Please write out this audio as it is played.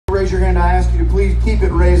raise your hand, I ask you to please keep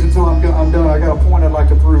it raised until I'm done. I got a point I'd like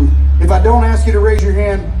to prove. If I don't ask you to raise your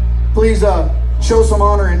hand, please show some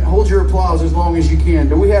honor and hold your applause as long as you can.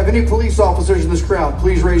 Do we have any police officers in this crowd?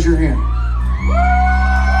 Please raise your hand.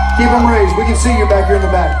 Keep them raised. We can see you back here in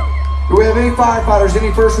the back. Do we have any firefighters,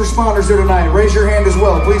 any first responders here tonight? Raise your hand as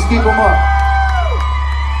well. Please keep them up.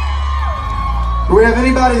 Do we have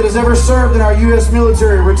anybody that has ever served in our U.S.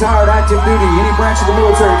 military, retired, active duty, any branch of the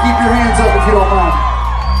military? Keep your hands up if you don't mind.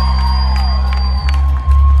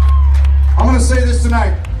 I'm going to say this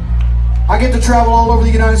tonight. I get to travel all over the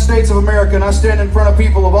United States of America, and I stand in front of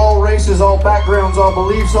people of all races, all backgrounds, all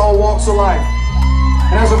beliefs, all walks of life.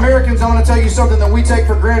 And as Americans, I want to tell you something that we take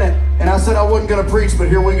for granted. And I said I wasn't going to preach, but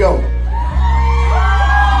here we go.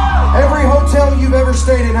 Every hotel you've ever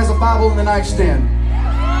stayed in has a Bible in the nightstand.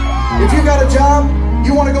 If you got a job,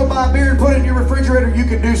 you want to go buy a beer and put it in your refrigerator, you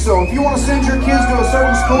can do so. If you want to send your kids to a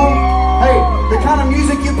certain school, hey, the kind of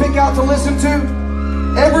music you pick out to listen to,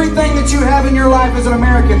 everything that you have in your life as an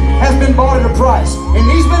American has been bought at a price. And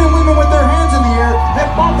these men and women with their hands in the air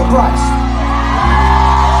have bought the price.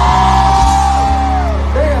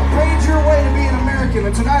 They have paid your way to be an American,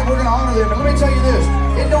 and tonight we're going to honor them. And let me tell you this,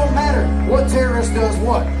 it don't matter what terrorist does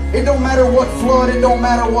what. It don't matter what flood, it don't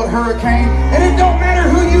matter what hurricane, and it don't matter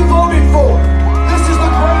who you voted for. This is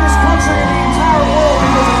the greatest country in the entire world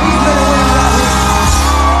because of these men and women out here.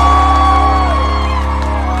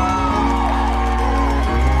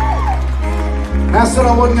 I said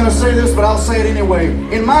I wasn't going to say this, but I'll say it anyway.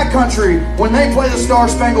 In my country, when they play the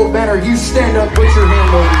Star-Spangled Banner, you stand up, put your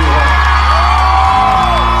hand over your heart.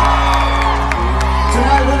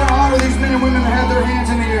 Tonight we're going to honor these men and women that have their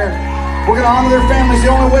hands in the air. We're going to honor their families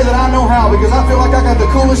the only way that I know how, because I feel like I got the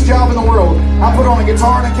coolest job in the world. I put on a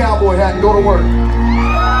guitar and a cowboy hat and go to work.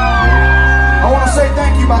 I want to say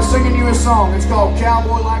thank you by singing you a song. It's called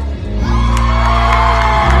Cowboy Like